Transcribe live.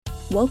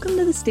Welcome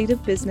to the State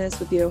of Business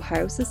with the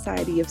Ohio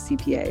Society of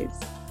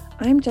CPAs.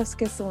 I'm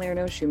Jessica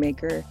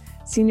Salerno-Shoemaker,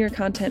 Senior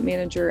Content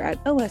Manager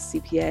at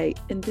OSCPA,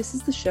 and this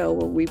is the show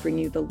where we bring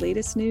you the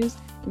latest news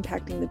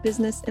impacting the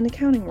business and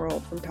accounting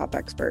world from top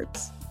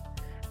experts.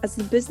 As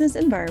the business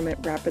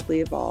environment rapidly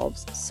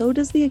evolves, so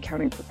does the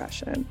accounting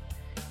profession.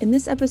 In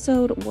this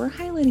episode, we're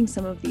highlighting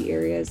some of the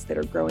areas that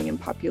are growing in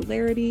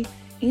popularity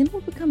and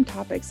will become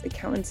topics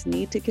accountants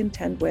need to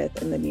contend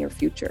with in the near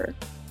future.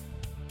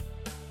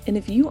 And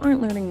if you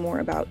aren't learning more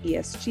about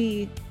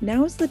ESG,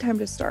 now is the time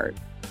to start.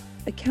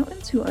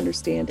 Accountants who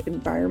understand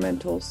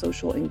environmental,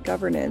 social, and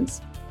governance,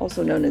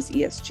 also known as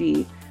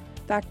ESG,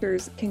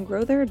 factors can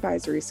grow their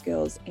advisory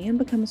skills and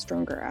become a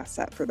stronger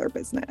asset for their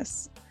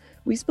business.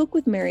 We spoke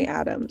with Mary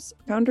Adams,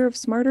 founder of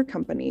Smarter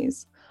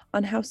Companies,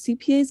 on how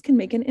CPAs can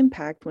make an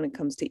impact when it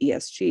comes to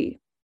ESG.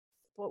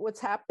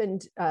 What's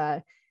happened,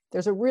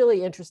 there's a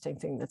really interesting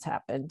thing that's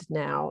happened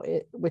now,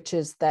 which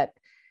is that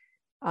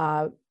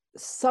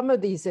some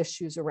of these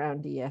issues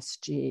around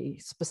ESG,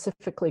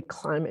 specifically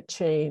climate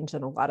change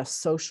and a lot of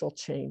social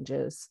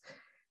changes,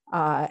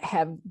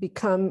 have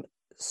become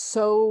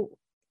so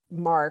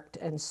marked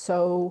and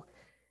so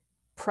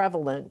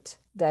prevalent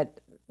that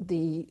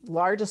the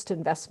largest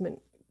investment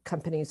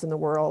companies in the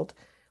world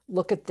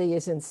look at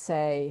these and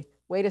say,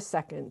 wait a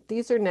second,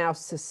 these are now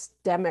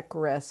systemic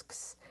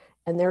risks,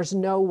 and there's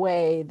no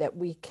way that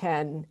we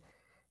can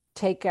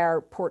take our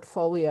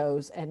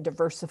portfolios and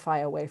diversify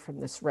away from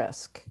this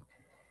risk.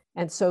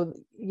 And so,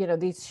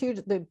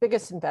 the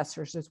biggest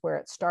investors is where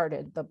it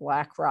started, the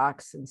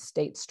BlackRocks and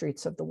State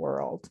Streets of the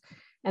world.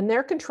 And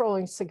they're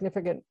controlling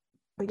significant,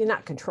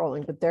 not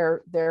controlling, but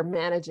they're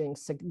managing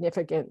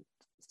significant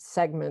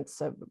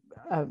segments of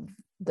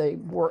the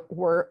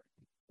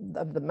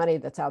money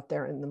that's out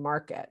there in the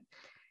market.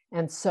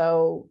 And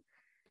so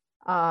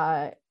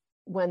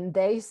when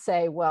they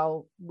say,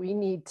 well, we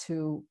need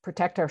to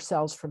protect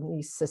ourselves from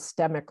these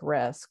systemic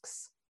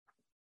risks,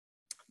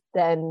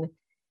 then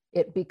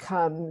it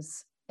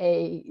becomes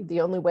the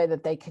only way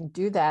that they can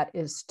do that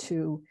is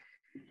to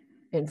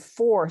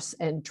enforce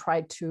and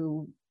try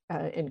to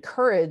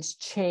encourage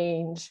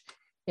change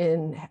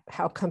in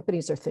how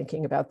companies are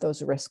thinking about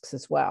those risks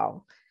as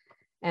well.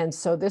 And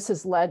so this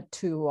has led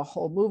to a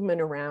whole movement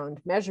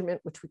around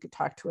measurement, which we could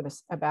talk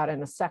about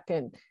in a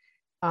second.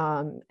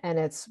 And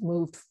it's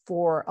moved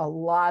for a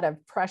lot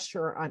of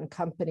pressure on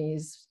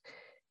companies,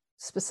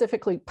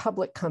 specifically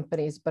public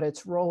companies, but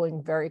it's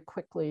rolling very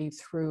quickly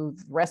through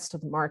the rest of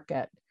the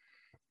market.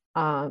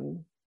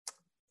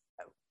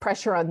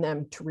 Pressure on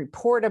them to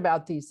report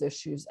about these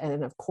issues,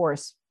 and of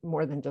course,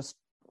 more than just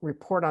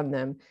report on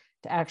them,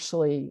 to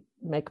actually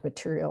make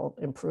material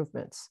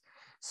improvements.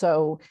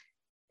 So,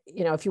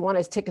 if you want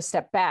to take a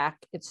step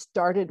back, it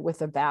started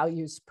with a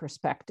values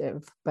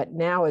perspective, but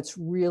now it's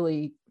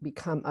really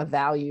become a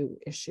value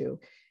issue.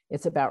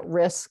 It's about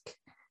risk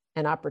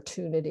and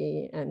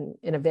opportunity and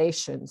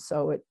innovation.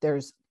 So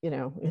there's,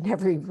 in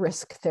every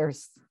risk,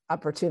 there's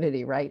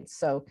opportunity, right?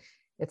 So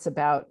it's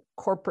about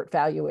corporate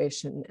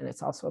valuation, and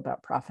it's also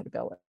about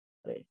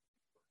profitability.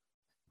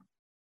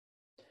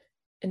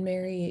 And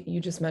Mary, you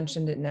just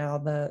mentioned it now,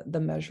 the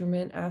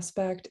measurement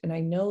aspect. And I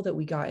know that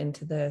we got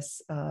into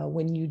this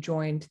when you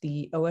joined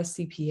the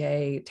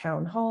OSCPA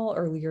town hall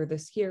earlier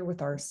this year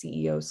with our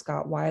CEO,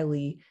 Scott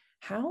Wiley.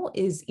 How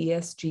is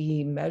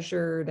ESG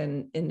measured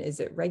and is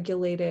it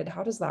regulated?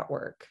 How does that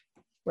work?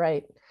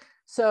 Right.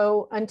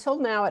 So until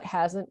now, it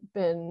hasn't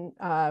been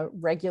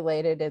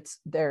regulated. It's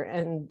there.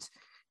 And,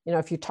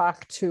 if you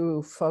talk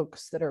to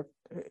folks that are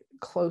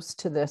close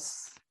to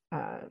this,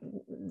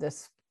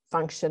 this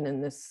function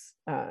and this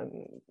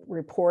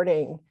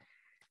reporting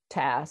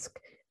task,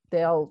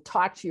 they'll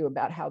talk to you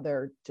about how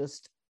they're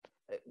just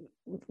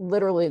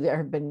literally, there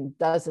have been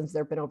dozens,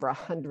 there have been over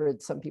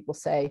 100, some people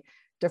say,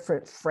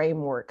 different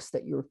frameworks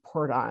that you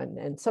report on.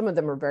 And some of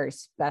them are very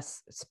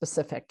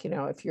specific.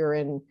 If you're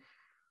in,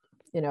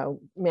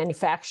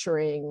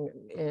 manufacturing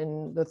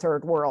in the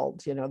third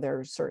world, there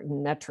are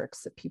certain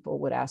metrics that people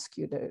would ask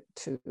you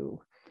to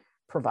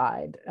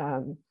provide.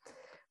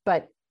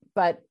 But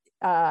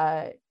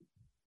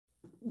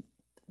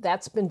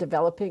that's been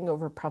developing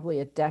over probably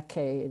a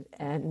decade.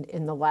 And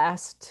in the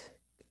last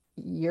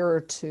year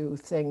or two,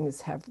 things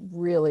have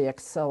really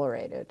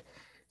accelerated.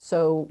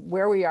 So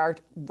where we are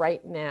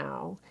right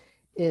now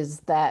is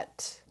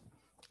that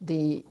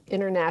the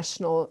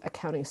International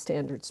Accounting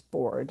Standards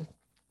Board,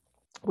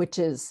 which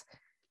is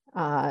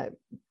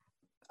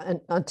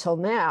until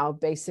now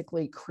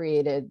basically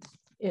created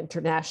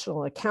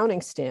international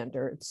accounting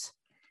standards,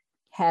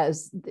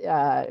 has,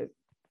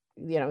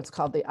 it's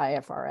called the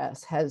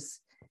IFRS,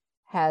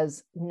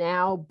 has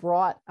now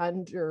brought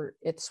under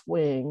its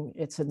wing,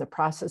 it's in the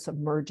process of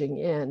merging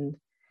in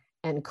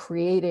and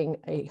creating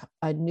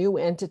a new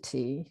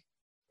entity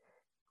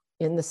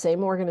in the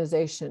same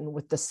organization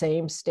with the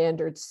same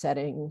standard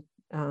setting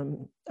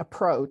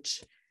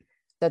approach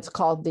that's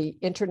called the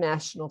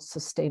International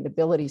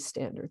Sustainability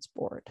Standards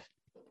Board.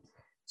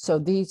 So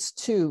these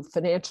two,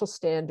 financial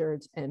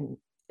standards and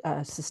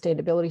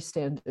sustainability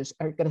standards,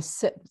 are going to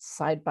sit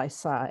side by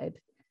side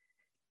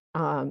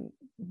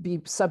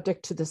be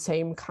subject to the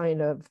same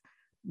kind of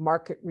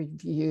market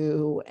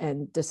review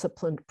and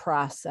disciplined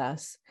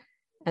process.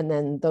 And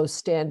then those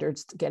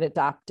standards get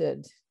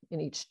adopted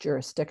in each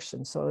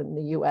jurisdiction. So in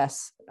the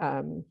US,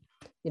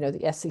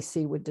 the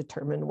SEC would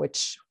determine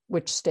which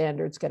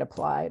standards get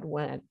applied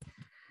when.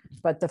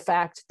 But the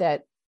fact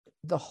that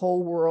the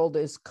whole world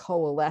is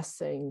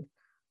coalescing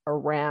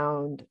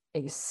around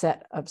a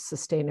set of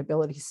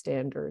sustainability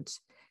standards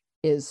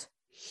is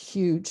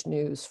huge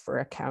news for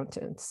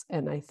accountants.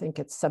 And I think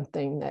it's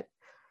something that,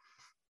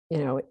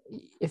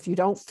 if you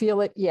don't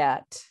feel it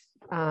yet,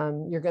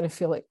 you're going to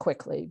feel it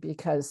quickly,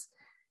 because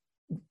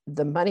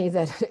the money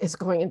that is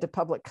going into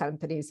public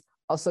companies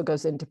also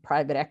goes into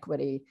private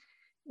equity.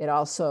 It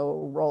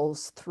also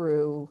rolls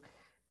through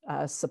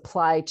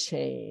supply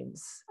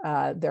chains.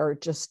 There are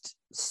just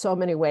so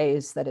many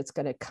ways that it's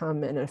going to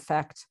come and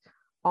affect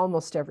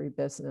almost every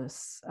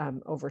business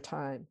over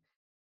time.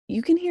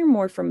 You can hear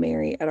more from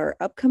Mary at our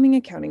upcoming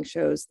accounting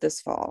shows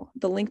this fall.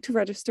 The link to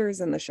register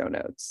is in the show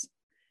notes.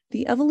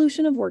 The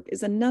evolution of work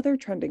is another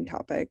trending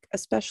topic,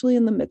 especially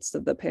in the midst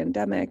of the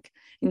pandemic,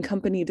 in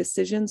company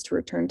decisions to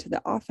return to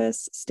the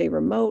office, stay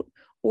remote,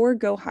 or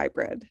go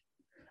hybrid.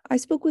 I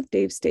spoke with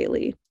Dave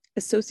Staley,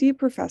 Associate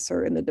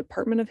Professor in the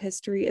Department of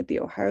History at The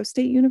Ohio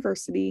State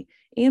University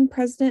and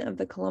President of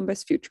the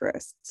Columbus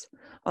Futurists,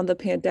 on the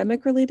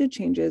pandemic-related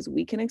changes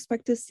we can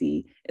expect to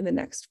see in the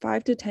next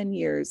 5 to 10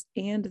 years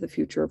and the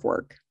future of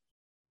work.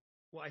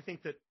 Well, I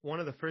think that one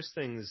of the first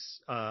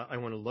things I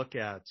want to look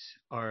at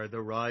are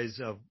the rise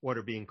of what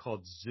are being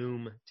called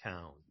Zoom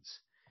towns.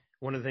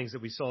 One of the things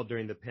that we saw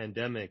during the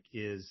pandemic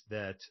is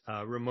that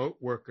remote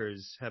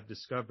workers have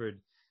discovered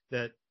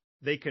that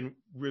they can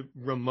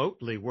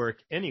remotely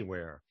work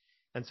anywhere.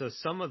 And so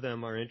some of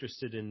them are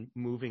interested in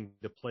moving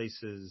to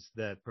places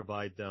that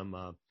provide them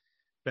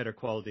better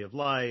quality of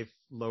life,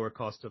 lower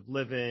cost of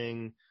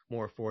living,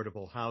 more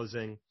affordable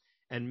housing.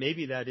 And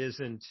maybe that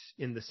isn't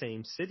in the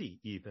same city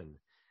even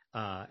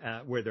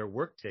where their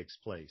work takes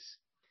place.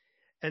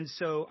 And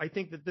so I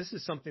think that this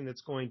is something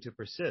that's going to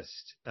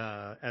persist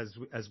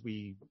as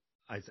we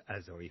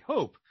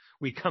hope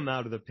we come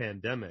out of the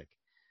pandemic.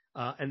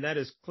 And that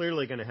is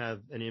clearly going to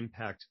have an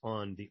impact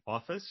on the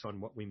office,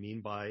 on what we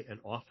mean by an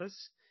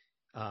office.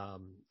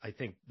 I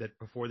think that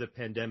before the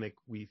pandemic,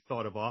 we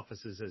thought of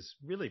offices as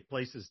really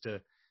places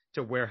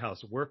to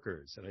warehouse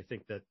workers. And I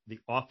think that the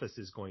office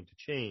is going to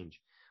change.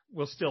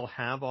 We'll still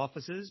have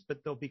offices, but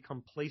they'll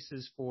become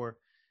places for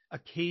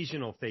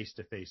occasional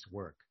face-to-face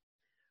work.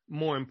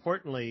 More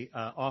importantly,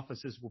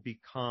 offices will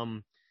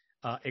become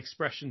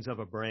expressions of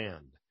a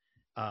brand.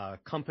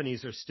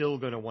 Companies are still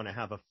going to want to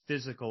have a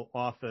physical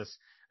office,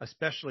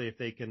 especially if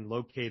they can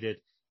locate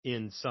it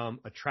in some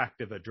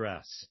attractive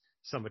address,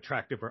 some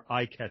attractive or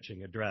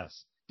eye-catching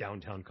address,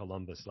 downtown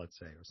Columbus, let's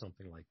say, or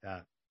something like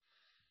that.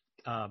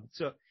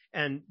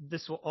 And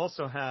this will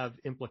also have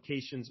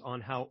implications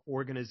on how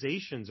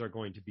organizations are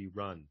going to be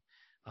run.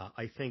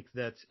 I think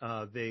that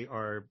they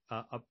are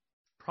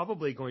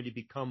probably going to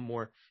become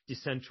more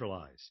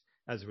decentralized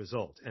as a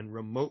result, and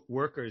remote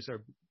workers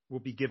will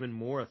be given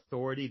more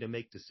authority to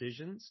make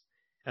decisions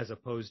as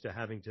opposed to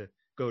having to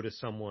go to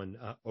someone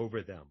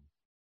over them.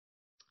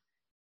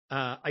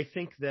 I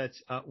think that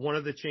one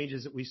of the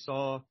changes that we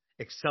saw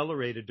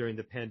accelerated during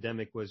the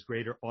pandemic was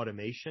greater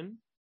automation.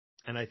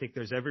 And I think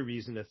there's every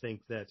reason to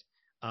think that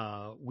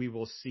we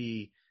will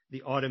see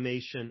the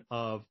automation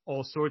of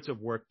all sorts of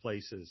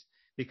workplaces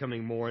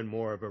becoming more and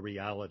more of a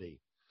reality.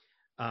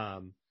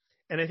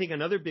 And I think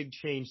another big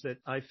change that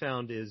I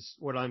found is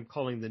what I'm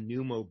calling the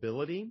new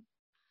mobility.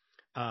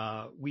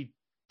 We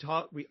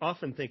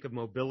often think of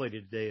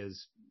mobility today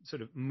as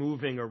sort of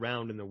moving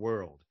around in the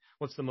world.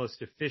 What's the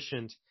most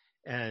efficient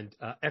and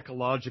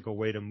ecological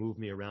way to move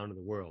me around in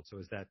the world? So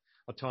is that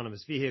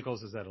autonomous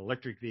vehicles? Is that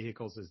electric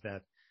vehicles? Is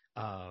that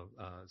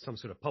some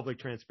sort of public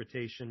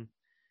transportation?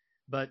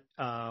 But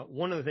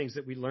one of the things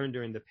that we learned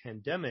during the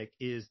pandemic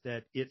is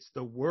that it's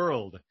the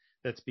world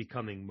that's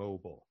becoming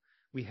mobile.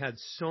 We had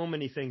so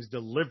many things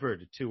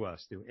delivered to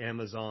us through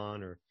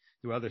Amazon or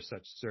through other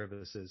such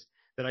services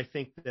that I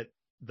think that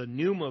the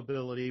new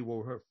mobility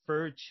will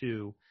refer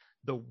to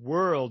the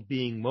world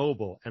being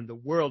mobile and the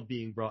world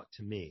being brought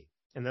to me.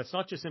 And that's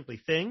not just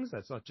simply things.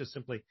 That's not just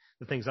simply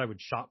the things I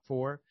would shop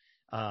for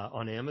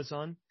on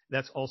Amazon.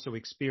 That's also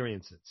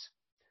experiences.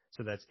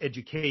 So that's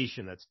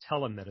education. That's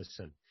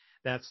telemedicine.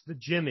 That's the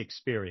gym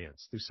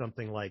experience through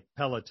something like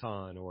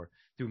Peloton or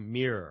through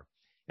Mirror.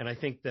 And I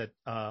think that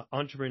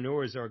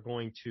entrepreneurs are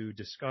going to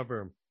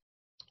discover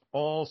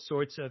all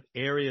sorts of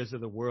areas of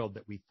the world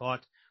that we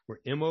thought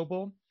were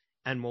immobile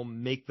and will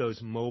make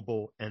those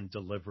mobile and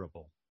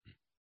deliverable.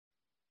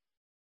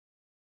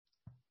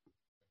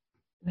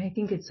 And I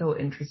think it's so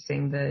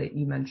interesting that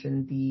you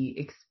mentioned the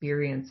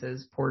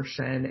experiences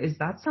portion. Is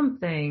that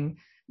something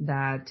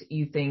that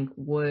you think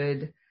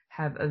would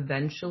have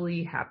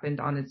eventually happened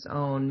on its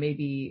own,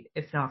 maybe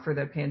if not for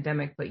the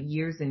pandemic, but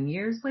years and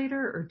years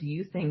later? Or do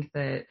you think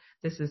that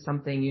this is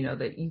something,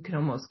 that you can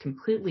almost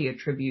completely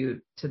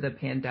attribute to the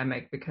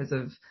pandemic because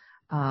of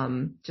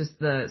just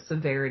the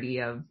severity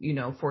of,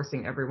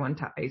 forcing everyone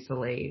to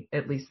isolate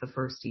at least the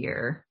first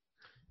year?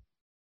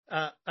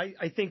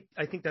 I think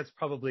that's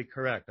probably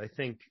correct. I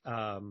think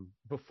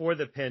before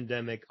the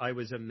pandemic, I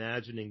was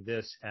imagining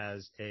this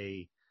as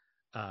a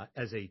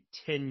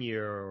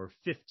 10-year or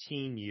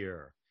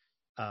 15-year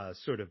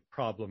sort of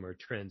problem or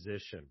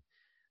transition.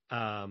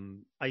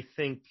 I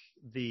think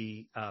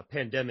the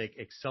pandemic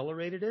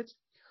accelerated it.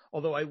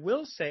 Although I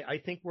will say, I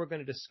think we're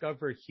going to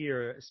discover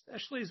here,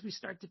 especially as we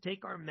start to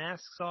take our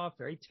masks off,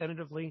 very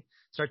tentatively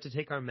start to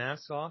take our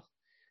masks off,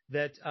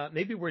 that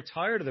maybe we're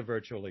tired of the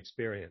virtual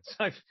experience.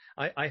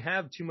 I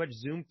have too much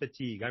Zoom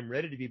fatigue. I'm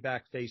ready to be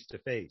back face to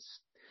face.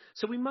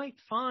 So we might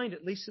find,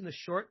 at least in the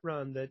short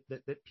run,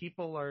 that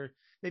people are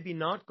maybe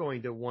not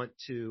going to want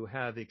to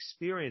have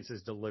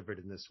experiences delivered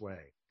in this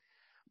way.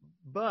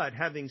 But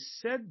having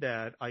said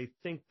that, I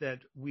think that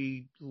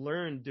we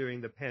learned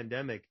during the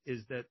pandemic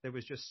is that there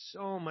was just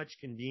so much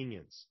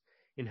convenience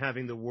in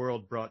having the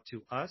world brought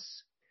to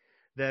us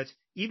that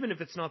even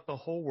if it's not the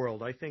whole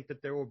world, I think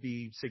that there will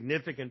be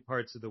significant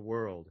parts of the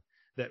world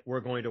that we're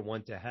going to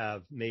want to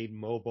have made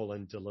mobile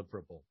and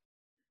deliverable.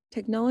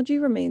 Technology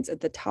remains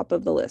at the top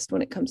of the list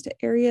when it comes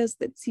to areas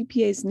that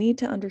CPAs need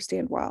to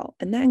understand well,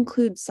 and that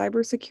includes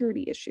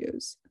cybersecurity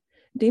issues.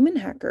 Damon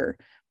Hacker,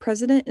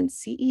 president and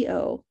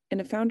CEO and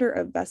a founder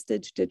of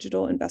Vestige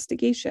Digital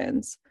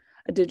Investigations,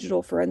 a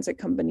digital forensic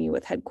company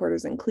with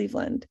headquarters in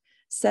Cleveland,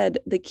 said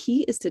the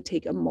key is to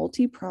take a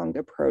multi-pronged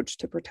approach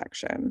to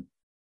protection.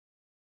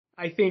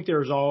 I think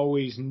there's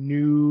always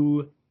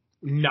new,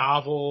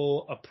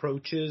 novel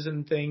approaches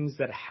and things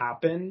that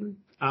happen.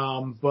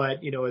 But,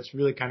 it's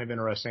really kind of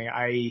interesting.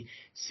 I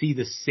see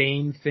the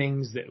same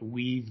things that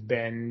we've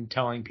been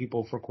telling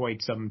people for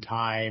quite some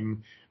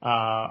time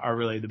are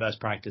really the best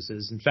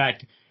practices. In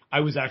fact,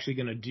 I was actually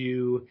going to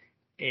do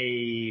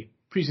a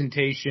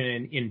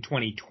presentation in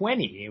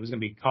 2020. It was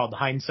going to be called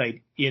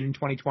Hindsight in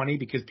 2020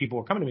 because people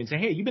were coming to me and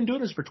saying, hey, you've been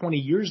doing this for 20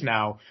 years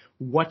now.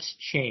 What's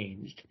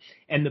changed?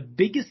 And the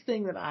biggest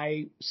thing that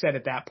I said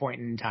at that point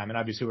in time, and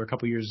obviously we're a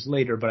couple years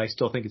later, but I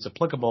still think it's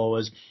applicable,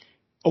 was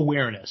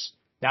awareness.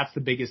 That's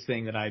the biggest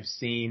thing that I've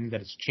seen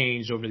that has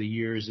changed over the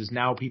years is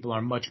now people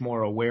are much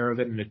more aware of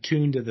it and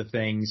attuned to the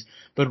things.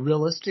 But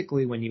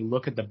realistically, when you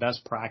look at the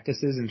best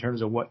practices in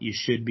terms of what you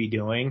should be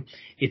doing,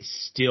 it's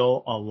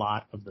still a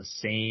lot of the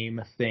same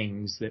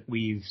things that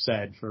we've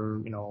said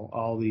for,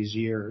 all these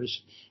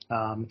years.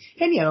 And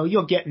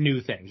you'll get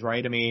new things,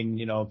 right? I mean,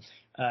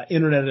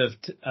 Internet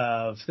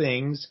of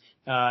Things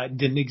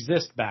didn't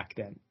exist back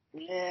then.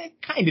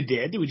 Kind of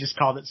did. We just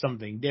called it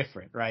something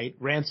different, right?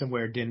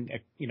 Ransomware didn't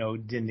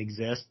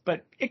exist,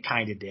 but it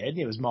kind of did.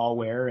 It was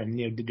malware and,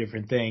 did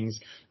different things,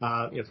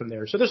 from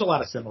there. So there's a lot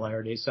of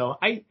similarities. So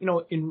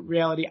in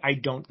reality, I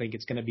don't think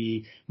it's going to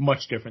be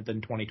much different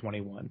than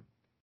 2021.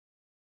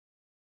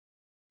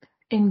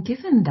 And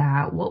given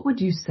that, what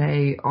would you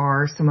say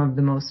are some of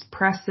the most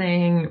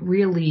pressing,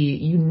 really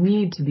you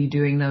need to be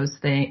doing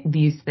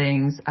these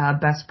things,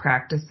 best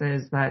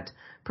practices that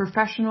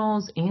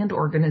professionals and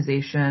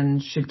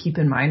organizations should keep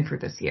in mind for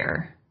this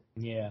year?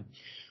 Yeah.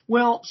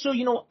 Well, so,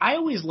 I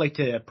always like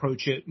to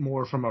approach it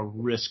more from a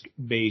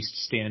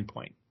risk-based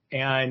standpoint.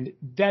 And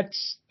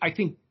that's, I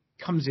think,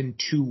 comes in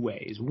two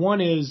ways. One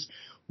is,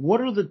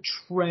 what are the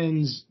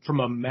trends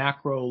from a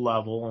macro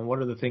level and what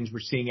are the things we're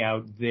seeing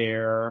out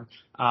there?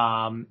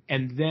 And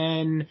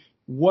then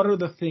what are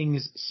the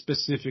things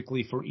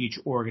specifically for each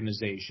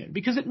organization?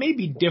 Because it may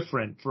be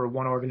different for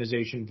one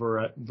organization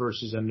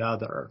versus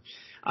another.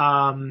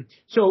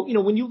 So,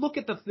 when you look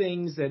at the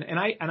things and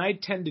I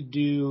tend to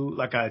do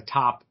like a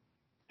top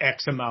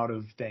X amount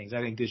of things.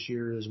 I think this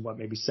year is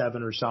maybe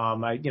 7 or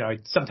some. I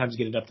sometimes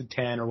get it up to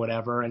 10 or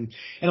whatever. And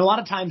a lot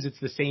of times it's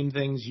the same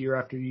things year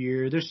after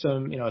year. There's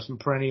some, some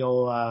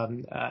perennial,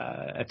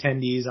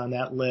 attendees on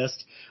that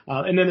list.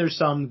 And then there's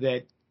some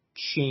that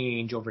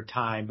change over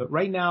time. But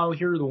right now,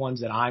 here are the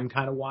ones that I'm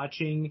kind of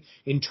watching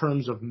in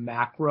terms of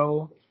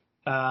macro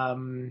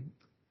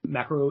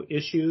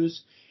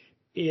issues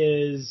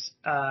is,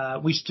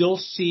 we still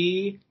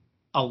see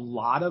a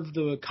lot of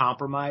the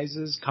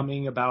compromises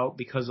coming about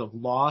because of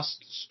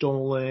lost,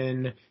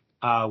 stolen,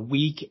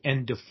 weak,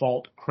 and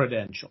default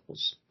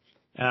credentials.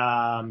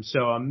 So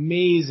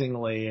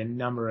amazingly, a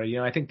number of,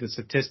 I think the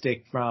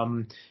statistic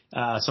from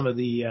some of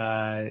the,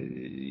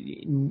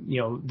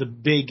 the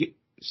big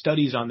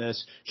studies on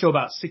this show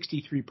about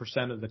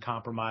 63% of the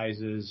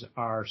compromises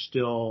are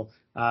still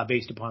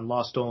based upon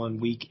lost, stolen,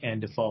 weak,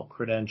 and default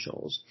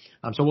credentials.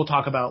 So we'll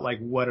talk about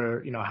what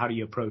are, how do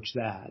you approach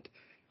that?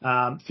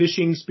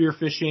 Phishing, spear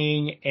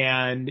phishing,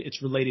 and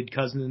its related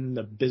cousin,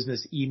 the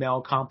business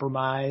email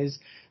compromise,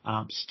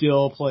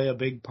 still play a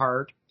big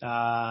part,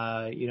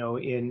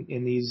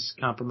 in these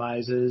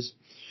compromises.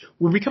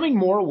 We're becoming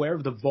more aware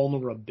of the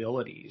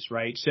vulnerabilities,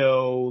 right?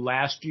 So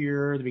last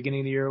year, the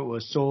beginning of the year, it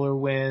was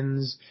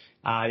SolarWinds.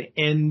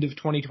 End of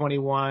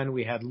 2021,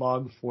 we had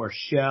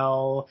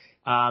Log4Shell,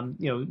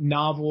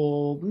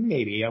 novel,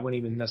 maybe, I wouldn't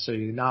even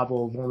necessarily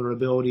novel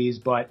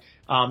vulnerabilities, but,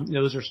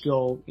 those are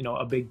still,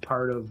 a big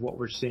part of what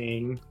we're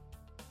seeing.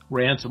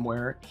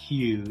 ransomware,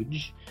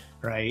 huge,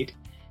 right?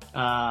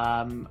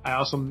 I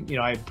also,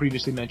 I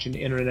previously mentioned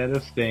Internet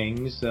of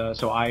Things, so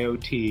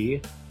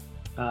IoT.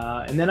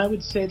 And then I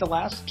would say the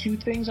last two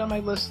things on my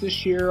list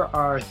this year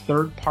are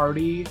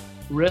third-party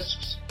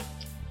risks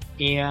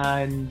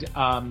and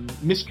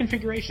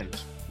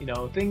misconfigurations.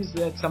 Things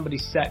that somebody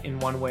set in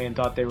one way and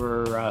thought they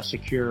were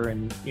secure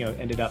and,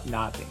 ended up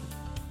not being.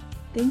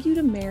 Thank you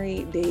to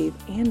Mary, Dave,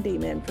 and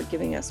Damon for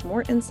giving us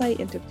more insight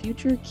into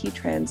future key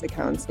trends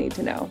accountants need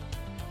to know.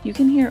 You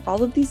can hear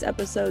all of these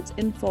episodes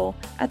in full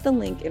at the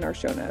link in our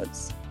show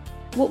notes.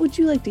 What would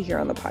you like to hear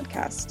on the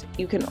podcast?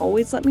 You can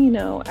always let me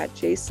know at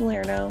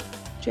jsalerno,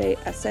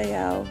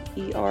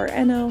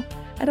 JSALERNO,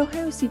 at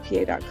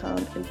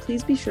ohiocpa.com, and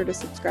please be sure to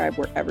subscribe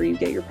wherever you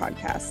get your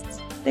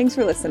podcasts. Thanks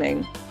for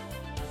listening.